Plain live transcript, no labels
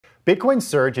Bitcoin's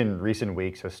surge in recent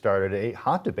weeks has started a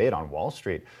hot debate on Wall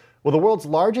Street. Will the world's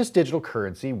largest digital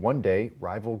currency one day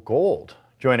rival gold?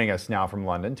 Joining us now from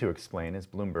London to explain is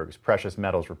Bloomberg's precious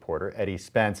metals reporter, Eddie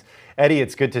Spence. Eddie,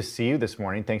 it's good to see you this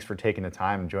morning. Thanks for taking the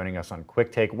time and joining us on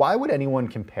Quicktake. Why would anyone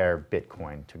compare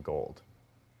Bitcoin to gold?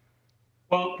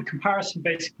 Well, the comparison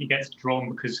basically gets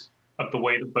drawn because of the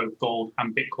way that both gold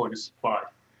and Bitcoin are supplied.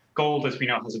 Gold, as we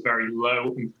know, has a very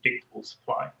low and predictable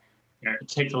supply. It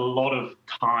takes a lot of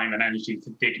time and energy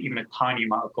to dig even a tiny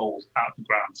amount of gold out of the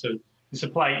ground. So the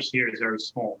supply each year is very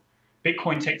small.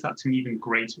 Bitcoin takes that to an even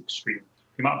greater extreme.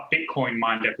 The amount of Bitcoin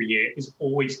mined every year is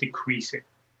always decreasing.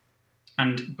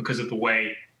 And because of the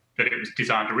way that it was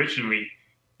designed originally,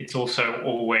 it's also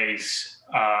always,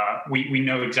 we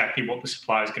know exactly what the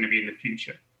supply is going to be in the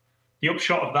future. The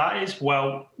upshot of that is,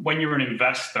 well, when you're an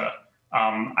investor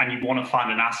and you want to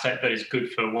find an asset that is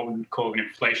good for what we would call an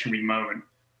inflationary moment,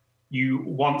 you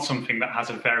want something that has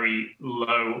a very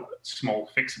low, small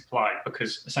fixed supply,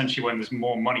 because essentially when there's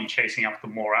more money chasing after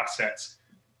more assets,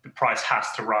 the price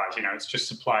has to rise. It's just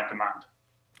supply and demand.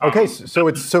 Okay, so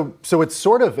it's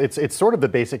sort of the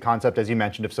basic concept, as you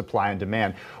mentioned, of supply and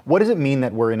demand. What does it mean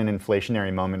that we're in an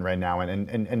inflationary moment right now,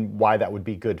 and why that would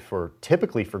be good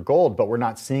typically for gold, but we're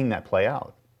not seeing that play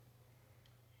out?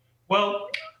 Well,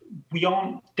 we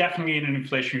aren't definitely in an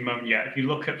inflationary moment yet. If you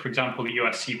look at, for example, the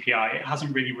US CPI, it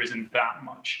hasn't really risen that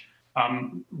much.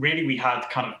 Really, we had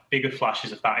kind of bigger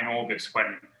flashes of that in August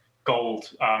when gold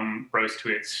rose to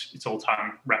its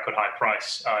all-time record high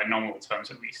price, in nominal terms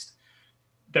at least.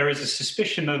 There is a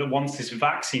suspicion, though, that once this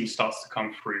vaccine starts to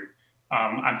come through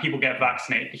and people get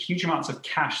vaccinated, the huge amounts of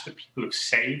cash that people have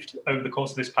saved over the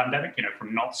course of this pandemic,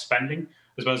 from not spending,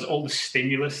 as well as all the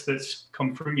stimulus that's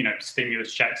come through,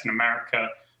 stimulus checks in America,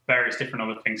 various different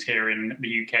other things here in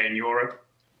the UK and Europe.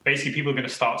 Basically, people are going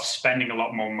to start spending a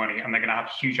lot more money, and they're going to have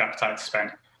a huge appetite to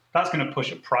spend. That's going to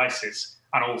push up prices,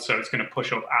 and also it's going to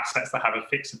push up assets that have a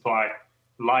fixed supply,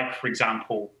 like, for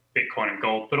example, Bitcoin and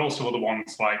gold, but also other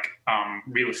ones like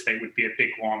real estate would be a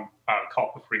big one,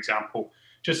 copper, for example.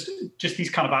 Just these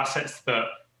kind of assets that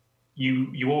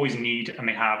you always need, and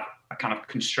they have a kind of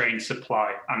constrained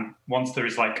supply. And once there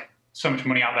is so much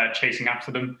money out there chasing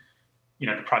after them, the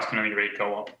price can only really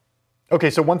go up. Okay,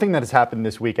 so one thing that has happened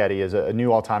this week, Eddie, is a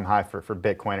new all-time high for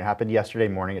Bitcoin. It happened yesterday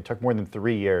morning. It took more than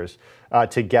 3 years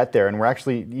to get there, and we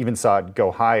actually even saw it go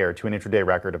higher to an intraday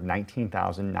record of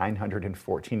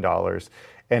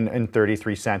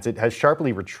 $19,914.33. It has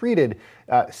sharply retreated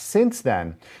since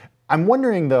then. I'm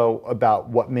wondering, though, about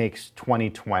what makes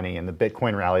 2020 and the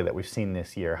Bitcoin rally that we've seen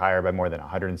this year, higher by more than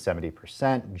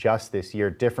 170% just this year,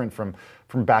 different from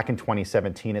back in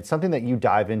 2017. It's something that you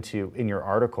dive into in your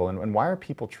article. And why are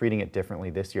people treating it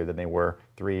differently this year than they were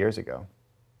 3 years ago?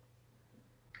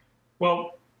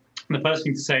 Well, the first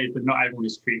thing to say is that not everyone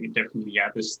is treating it differently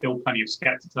yet. There's still plenty of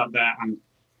skeptics out there, and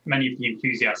many of the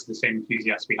enthusiasts are the same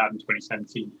enthusiasts we had in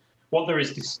 2017. What there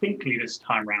is distinctly this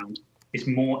time around is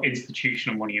more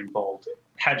institutional money involved.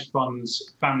 Hedge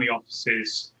funds, family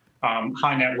offices,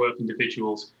 high net worth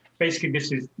individuals. Basically,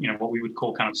 this is what we would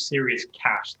call kind of serious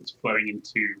cash that's flowing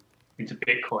into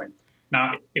Bitcoin.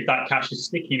 Now, if that cash is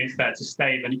sticky and it's there to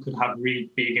stay, then it could have really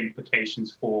big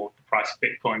implications for the price of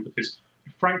Bitcoin, because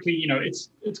frankly, it's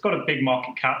got a big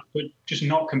market cap, but just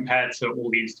not compared to all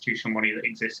the institutional money that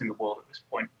exists in the world at this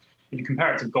point. If you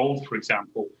compare it to gold, for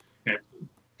example,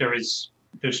 there's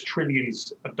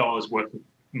trillions of dollars worth of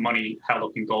money held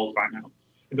up in gold right now.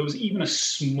 If there was even a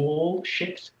small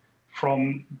shift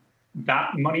from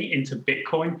that money into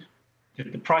Bitcoin,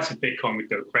 the price of Bitcoin would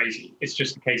go crazy. It's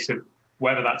just a case of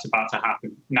whether that's about to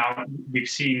happen. Now, we've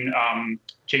seen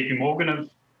JP Morgan have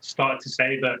started to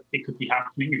say that it could be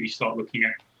happening if you start looking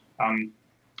at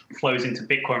flows into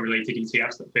Bitcoin-related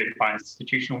ETFs that are traded by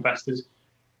institutional investors.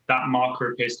 That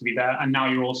marker appears to be there. And now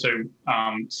you're also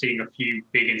seeing a few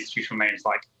big institutional names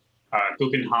like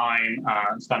Guggenheim,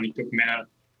 Stanley Guggenheim,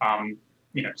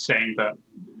 saying that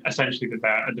essentially that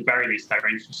they're, at the very least, they're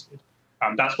interested.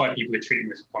 That's why people are treating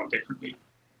this one differently.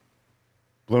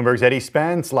 Bloomberg's Eddie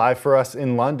Spence, live for us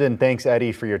in London. Thanks,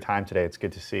 Eddie, for your time today. It's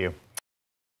good to see you.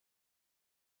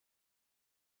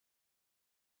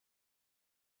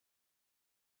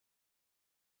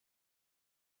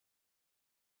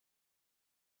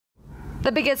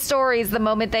 The biggest stories the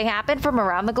moment they happen from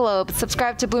around the globe.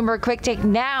 Subscribe to Bloomberg Quicktake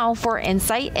now for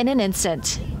insight in an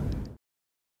instant.